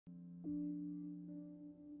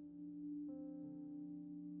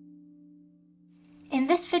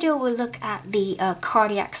this video, we'll look at the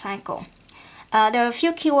cardiac cycle. There are a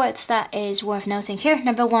few keywords that is worth noting here.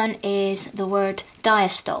 Number one is the word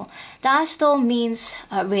diastole. Diastole means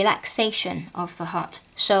relaxation of the heart.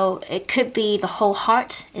 So it could be the whole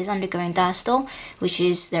heart is undergoing diastole, which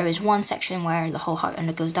is there is one section where the whole heart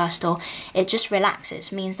undergoes diastole. It just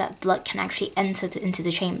relaxes, means that blood can actually enter into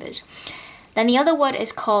the chambers. Then the other word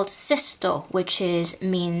is called systole, which means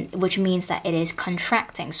that it is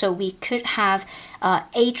contracting. So we could have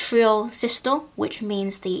atrial systole, which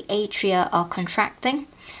means the atria are contracting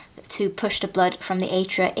to push the blood from the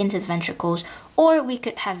atria into the ventricles, or we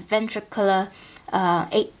could have ventricular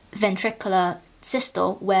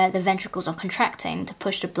systole, where the ventricles are contracting to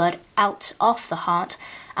push the blood out of the heart,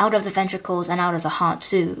 out of the ventricles and out of the heart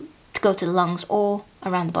to go to the lungs or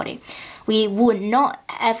around the body. We would not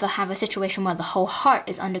ever have a situation where the whole heart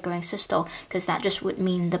is undergoing systole, because that just would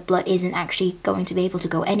mean the blood isn't actually going to be able to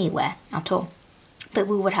go anywhere at all. But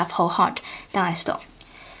we would have whole heart diastole.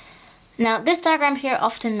 Now, this diagram here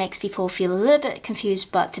often makes people feel a little bit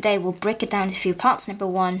confused, but today we'll break it down into a few parts. Number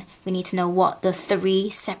one, we need to know what the three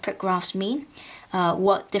separate graphs mean,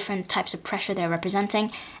 what different types of pressure they're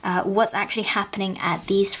representing, what's actually happening at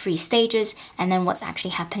these three stages, and then what's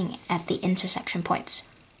actually happening at the intersection points.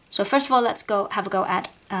 So first of all, let's have a go at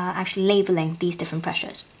actually labeling these different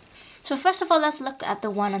pressures. So first of all, let's look at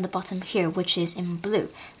the one on the bottom here, which is in blue.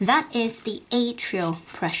 That is the atrial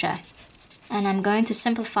pressure, and I'm going to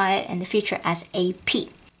simplify it in the future as AP.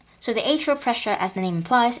 So the atrial pressure, as the name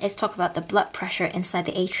implies, is talk about the blood pressure inside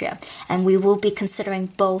the atria, and we will be considering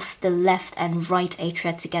both the left and right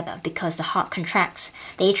atria together, because the heart contracts,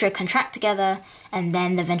 the atria contract together, and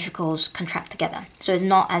then the ventricles contract together. So it's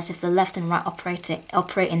not as if the left and right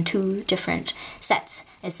operate in two different sets.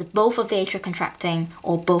 It's both of the atria contracting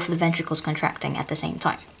or both of the ventricles contracting at the same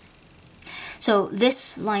time. So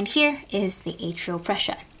this line here is the atrial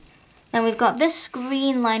pressure. Then we've got this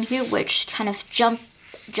green line here, which kind of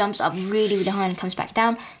jumps up really, really high and comes back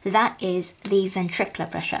down. That is the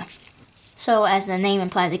ventricular pressure. So as the name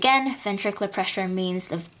implies again, ventricular pressure means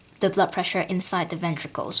the blood pressure inside the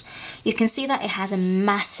ventricles. You can see that it has a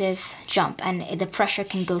massive jump, and the pressure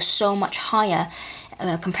can go so much higher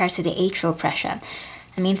compared to the atrial pressure.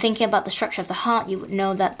 I mean, thinking about the structure of the heart, you would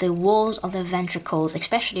know that the walls of the ventricles,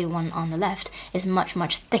 especially the one on the left, is much,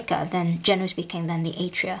 much thicker than, generally speaking, than the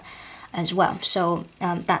atria as well. So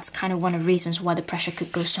that's kind of one of the reasons why the pressure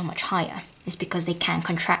could go so much higher, is because they can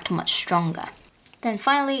contract much stronger. Then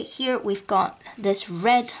finally, here we've got this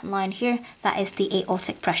red line here, that is the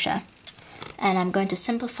aortic pressure. And I'm going to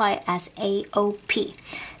simplify it as AOP.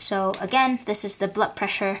 So again, this is the blood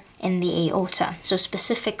pressure in the aorta. So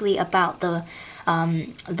specifically about the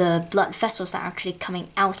blood vessels that are actually coming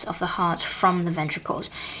out of the heart from the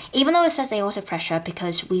ventricles. Even though it says aortic pressure,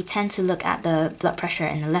 because we tend to look at the blood pressure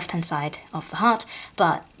in the left-hand side of the heart,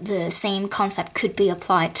 but the same concept could be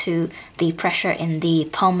applied to the pressure in the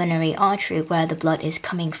pulmonary artery, where the blood is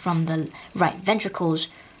coming from the right ventricles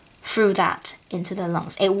through that into the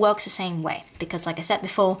lungs. It works the same way, because like I said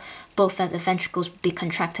before, both of the ventricles will be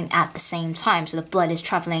contracting at the same time, so the blood is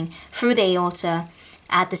traveling through the aorta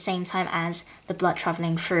at the same time as the blood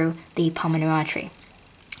traveling through the pulmonary artery.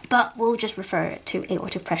 But we'll just refer to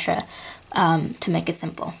aortic pressure to make it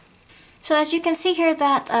simple. So as you can see here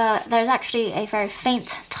that there's actually a very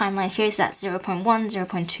faint timeline here. So that's 0.1, 0.2,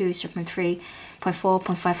 0.3, 0.4, 0.5,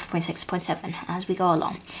 0.6, 0.7 as we go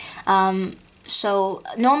along. So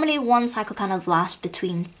normally one cycle kind of lasts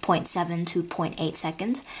between 0.7 to 0.8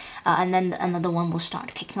 seconds, and then another one will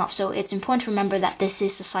start kicking off. So it's important to remember that this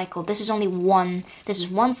is a cycle. This is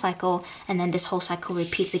one cycle, and then this whole cycle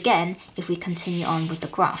repeats again if we continue on with the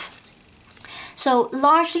graph. So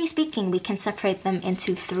largely speaking, we can separate them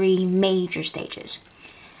into three major stages.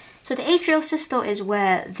 So the atrial systole is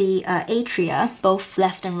where the atria, both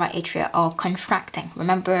left and right atria, are contracting.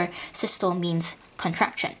 Remember, systole means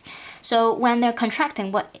contraction. So when they're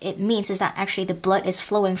contracting, what it means is that actually the blood is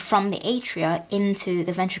flowing from the atria into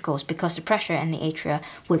the ventricles, because the pressure in the atria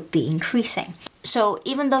would be increasing. So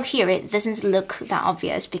even though here it doesn't look that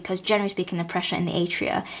obvious, because generally speaking the pressure in the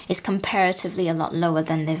atria is comparatively a lot lower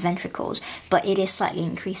than the ventricles, but it is slightly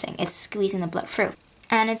increasing. It's squeezing the blood through.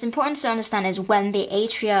 And it's important to understand is when the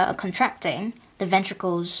atria are contracting, the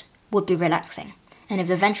ventricles would be relaxing. And if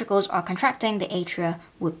the ventricles are contracting, the atria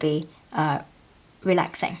would be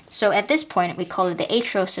relaxing. So at this point, we call it the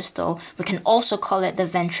atrial systole. We can also call it the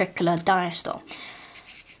ventricular diastole,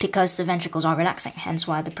 because the ventricles are relaxing, hence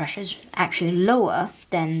why the pressure is actually lower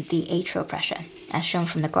than the atrial pressure, as shown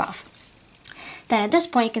from the graph. Then at this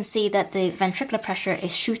point, you can see that the ventricular pressure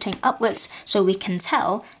is shooting upwards, so we can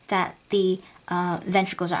tell that the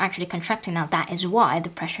ventricles are actually contracting now. That is why the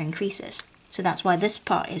pressure increases. So that's why this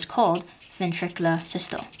part is called ventricular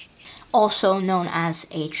systole, also known as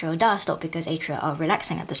atrial diastole, because atria are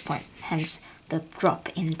relaxing at this point, hence the drop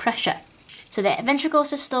in pressure. So the ventricular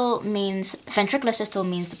systole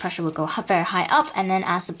means the pressure will go very high up, and then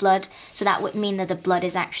as the blood, so that would mean that the blood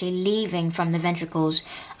is actually leaving from the ventricles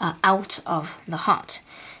out of the heart.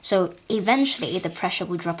 So eventually the pressure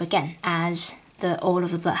will drop again as all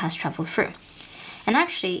of the blood has traveled through. And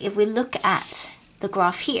actually, if we look at the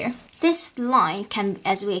graph here, this line can,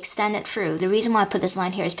 as we extend it through, the reason why I put this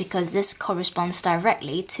line here is because this corresponds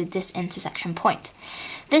directly to this intersection point.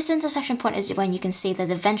 This intersection point is when you can see that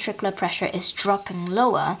the ventricular pressure is dropping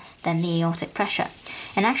lower than the aortic pressure.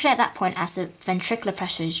 And actually at that point, as the ventricular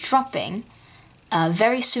pressure is dropping,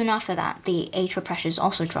 very soon after that, the atrial pressure is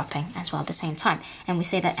also dropping as well at the same time. And we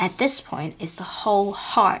say that at this point, it's the whole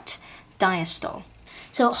heart diastole.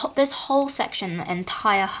 So this whole section, the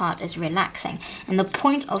entire heart is relaxing. And the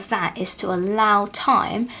point of that is to allow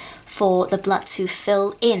time for the blood to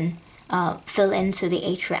fill into the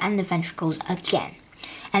atria and the ventricles again.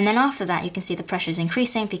 And then after that, you can see the pressure is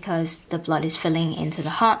increasing because the blood is filling into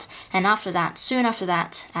the heart. And after that, soon after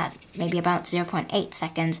that, at maybe about 0.8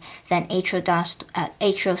 seconds, then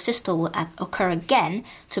atrial systole will occur again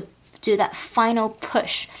to do that final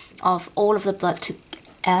push of all of the blood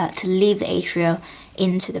to leave the atria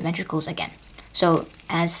into the ventricles again. So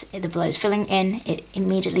as the blood is filling in, it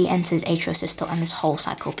immediately enters atrial systole, and this whole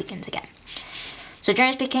cycle begins again. So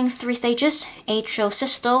generally speaking, 3 stages. Atrial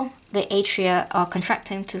systole, the atria are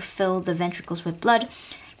contracting to fill the ventricles with blood.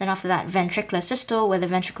 Then after that, ventricular systole, where the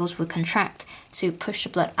ventricles will contract to push the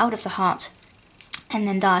blood out of the heart. And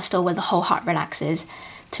then diastole, where the whole heart relaxes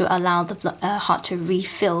to allow the heart to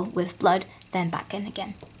refill with blood, then back in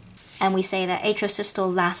again. And we say that atrial systole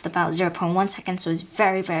lasts about 0.1 seconds, so it's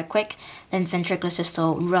very, very quick. Then ventricular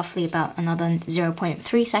systole, roughly about another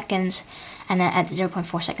 0.3 seconds. And then at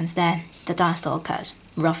 0.4 seconds there, the diastole occurs,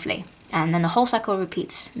 roughly. And then the whole cycle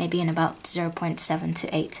repeats, maybe in about 0.7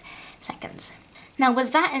 to 8 seconds. Now,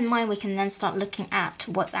 with that in mind, we can then start looking at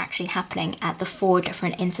what's actually happening at the 4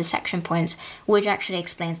 different intersection points, which actually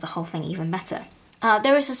explains the whole thing even better.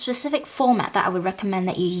 There is a specific format that I would recommend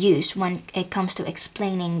that you use when it comes to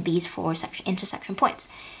explaining these 4 intersection points.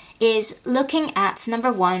 Is looking at,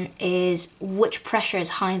 number 1 is which pressure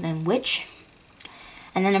is higher than which.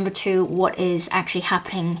 And then number 2, what is actually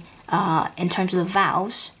happening in terms of the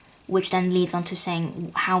valves, which then leads on to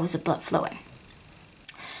saying how is the blood flowing.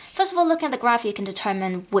 First of all, looking at the graph, you can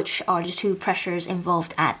determine which are the 2 pressures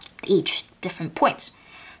involved at each different points.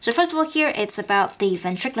 So first of all, here it's about the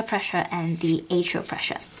ventricular pressure and the atrial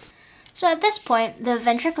pressure. So at this point, the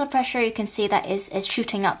ventricular pressure, you can see that is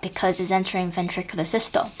shooting up because it's entering ventricular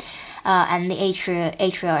systole. And the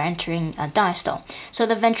atria are entering diastole. So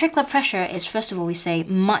the ventricular pressure is, first of all, we say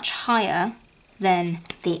much higher than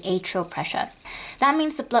the atrial pressure. That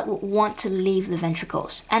means the blood will want to leave the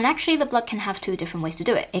ventricles. And actually, the blood can have 2 different ways to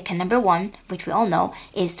do it. It can, number 1, which we all know,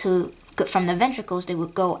 is to from the ventricles, they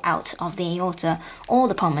would go out of the aorta or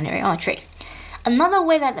the pulmonary artery. Another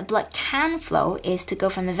way that the blood can flow is to go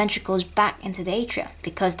from the ventricles back into the atria.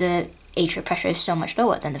 Because the atrial pressure is so much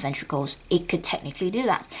lower than the ventricles, it could technically do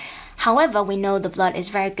that. However, we know the blood is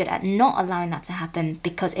very good at not allowing that to happen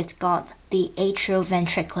because it's got the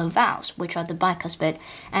atrioventricular valves, which are the bicuspid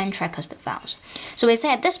and tricuspid valves. So we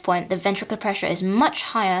say at this point, the ventricular pressure is much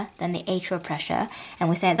higher than the atrial pressure, and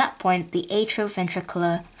we say at that point, the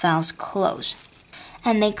atrioventricular valves close.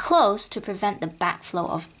 And they close to prevent the backflow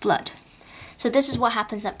of blood. So this is what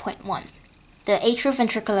happens at point 1. The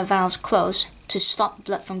atrioventricular valves close to stop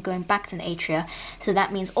blood from going back to the atria, so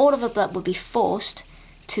that means all of the blood will be forced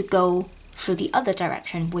to go through the other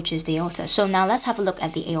direction, which is the aorta. So now let's have a look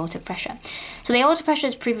at the aortic pressure. So the aortic pressure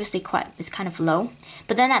is previously it's kind of low,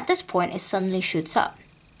 but then at this point it suddenly shoots up.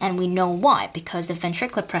 And we know why, because the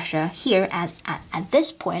ventricular pressure here, as at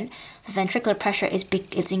this point, the ventricular pressure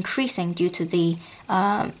it's increasing due to the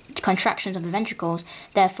contractions of the ventricles.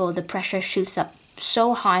 Therefore, the pressure shoots up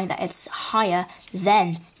so high that it's higher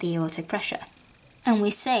than the aortic pressure. And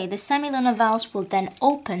we say the semi-lunar valves will then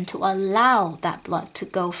open to allow that blood to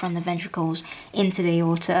go from the ventricles into the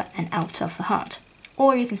aorta and out of the heart.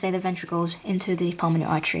 Or you can say the ventricles into the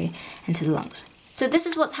pulmonary artery, into the lungs. So this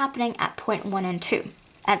is what's happening at point 1 and 2.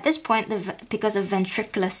 At this point, because of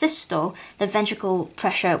ventricular systole, the ventricle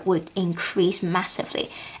pressure would increase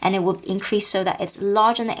massively. And it would increase so that it's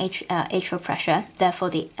larger than the atrial pressure.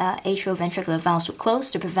 Therefore, the atrioventricular valves will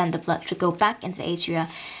close to prevent the blood to go back into the atria.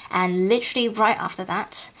 And literally right after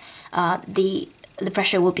that, the the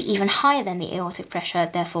pressure will be even higher than the aortic pressure,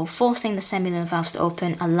 therefore forcing the semi-lunar valves to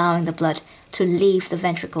open, allowing the blood to leave the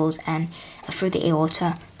ventricles and through the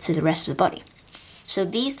aorta to the rest of the body. So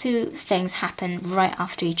these two things happen right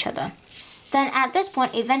after each other. Then at this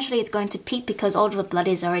point, eventually it's going to peak because all of the blood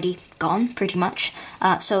is already gone, pretty much.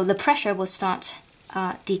 So the pressure will start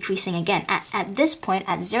decreasing again. At this point,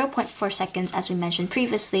 at 0.4 seconds, as we mentioned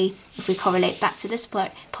previously, if we correlate back to this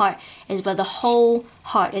part, is where the whole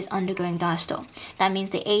heart is undergoing diastole. That means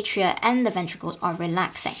the atria and the ventricles are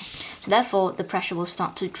relaxing. So therefore, the pressure will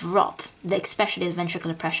start to drop, especially the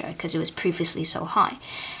ventricular pressure, because it was previously so high.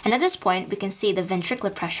 And at this point, we can see the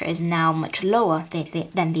ventricular pressure is now much lower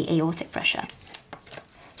than the aortic pressure.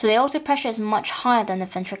 So the aortic pressure is much higher than the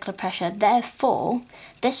ventricular pressure. Therefore,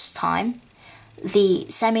 this time, the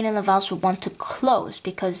semi-lunar valves would want to close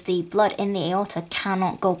because the blood in the aorta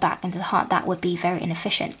cannot go back into the heart. That would be very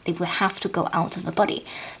inefficient. It would have to go out of the body.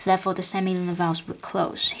 So therefore, the semi-lunar valves would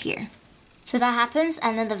close here. So that happens,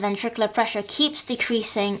 and then the ventricular pressure keeps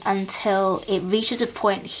decreasing until it reaches a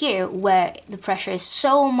point here where the pressure is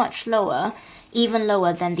so much lower, even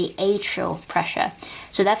lower than the atrial pressure.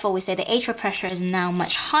 So therefore, we say the atrial pressure is now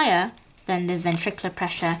much higher than the ventricular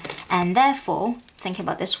pressure, and therefore, thinking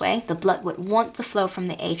about this way, the blood would want to flow from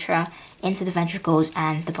the atria into the ventricles,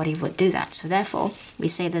 and the body would do that. So therefore, we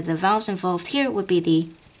say that the valves involved here would be the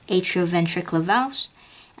atrioventricular valves,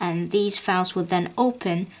 and these valves would then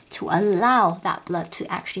open to allow that blood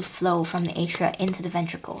to actually flow from the atria into the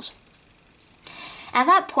ventricles. At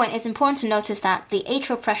that point, it's important to notice that the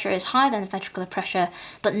atrial pressure is higher than the ventricular pressure,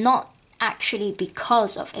 but not actually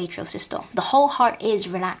because of atrial systole. The whole heart is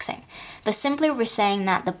relaxing, but simply we're saying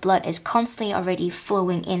that the blood is constantly already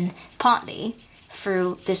flowing in partly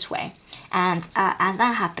through this way. And as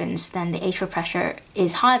that happens, then the atrial pressure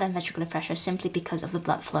is higher than ventricular pressure simply because of the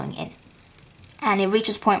blood flowing in. And it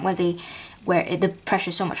reaches a point where the pressure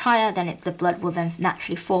is so much higher, then the blood will then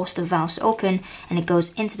naturally force the valves to open, and it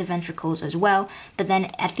goes into the ventricles as well. But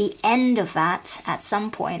then at the end of that, at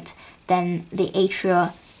some point, then the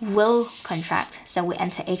atria will contract, so we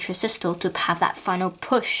enter atrial systole to have that final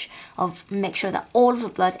push of make sure that all of the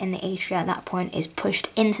blood in the atria at that point is pushed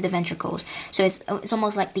into the ventricles. So it's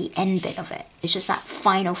almost like the end bit of it. It's just that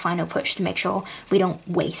final push to make sure we don't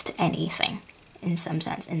waste anything in some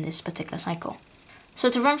sense in this particular cycle. So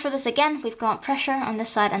to run through this again, we've got pressure on this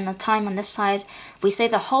side and the time on this side. We say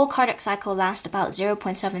the whole cardiac cycle lasts about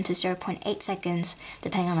 0.7 to 0.8 seconds,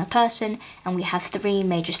 depending on the person, and we have three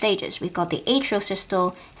major stages. We've got the atrial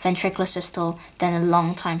systole, ventricular systole, then a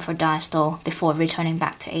long time for diastole before returning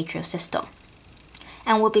back to atrial systole.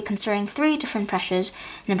 And we'll be considering three different pressures.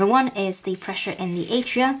 Number one is the pressure in the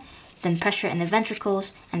atria, then pressure in the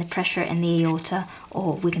ventricles, and the pressure in the aorta,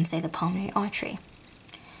 or we can say the pulmonary artery.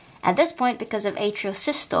 At this point, because of atrial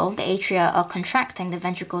systole, the atria are contracting, the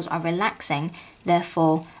ventricles are relaxing,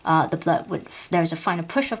 therefore there is a final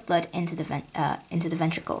push of blood into the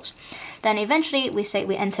ventricles. Then eventually we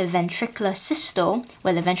enter ventricular systole,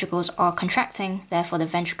 where the ventricles are contracting, therefore the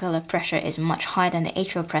ventricular pressure is much higher than the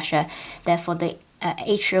atrial pressure, therefore the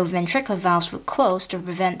atrioventricular valves would close to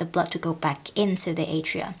prevent the blood to go back into the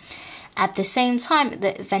atria. At the same time,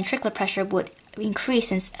 the ventricular pressure would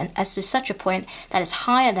increase as to such a point that is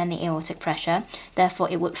higher than the aortic pressure. Therefore,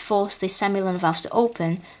 it would force the semi-lunar valves to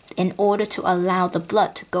open in order to allow the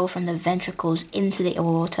blood to go from the ventricles into the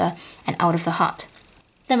aorta and out of the heart.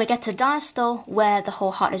 Then we get to diastole, where the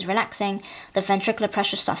whole heart is relaxing. The ventricular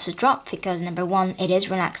pressure starts to drop because, number one, it is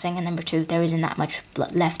relaxing, and number two, there isn't that much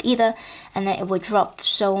blood left either, and then it would drop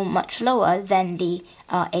so much lower than the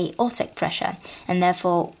aortic pressure, and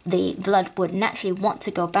therefore the blood would naturally want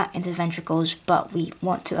to go back into the ventricles, but we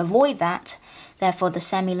want to avoid that. Therefore, the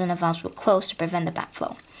semi-lunar valves will close to prevent the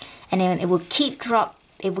backflow, and then it will keep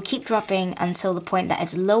dropping until the point that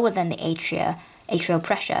it's lower than the atrial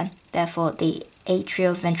pressure. Therefore, the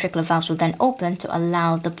atrioventricular valves will then open to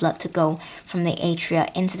allow the blood to go from the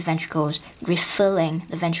atria into the ventricles, refilling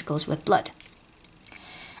the ventricles with blood.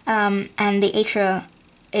 And the atria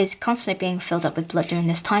is constantly being filled up with blood during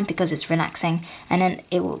this time because it's relaxing, and then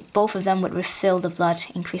both of them would refill the blood,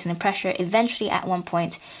 increasing the pressure. Eventually, at one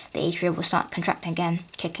point, the atria will start contracting again,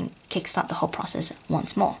 kickstart the whole process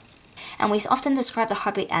once more. And we often describe the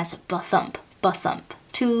heartbeat as ba-thump, ba-thump.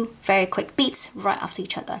 Two very quick beats right after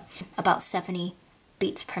each other, about 70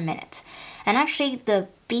 beats per minute. And actually the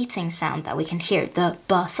beating sound that we can hear, the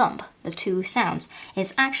ba-thump, the two sounds,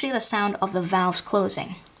 is actually the sound of the valves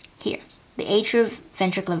closing here. The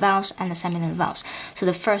atrioventricular valves and the semi-lunar valves. So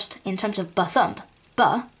the first, in terms of ba-thump,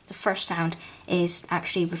 the first sound is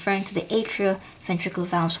actually referring to the atrioventricular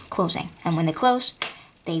valves closing. And when they close,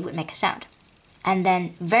 they would make a sound. And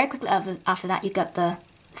then very quickly after that, you got the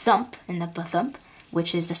thump in the thump,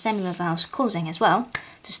 which is the semi-lunar valves closing as well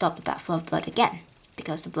to stop the backflow of blood again,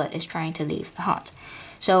 because the blood is trying to leave the heart.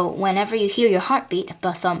 So whenever you hear your heartbeat,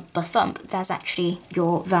 ba-thump, that's actually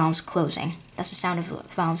your valves closing. That's the sound of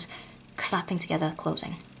valves slapping together,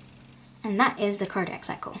 closing. And that is the cardiac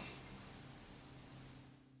cycle.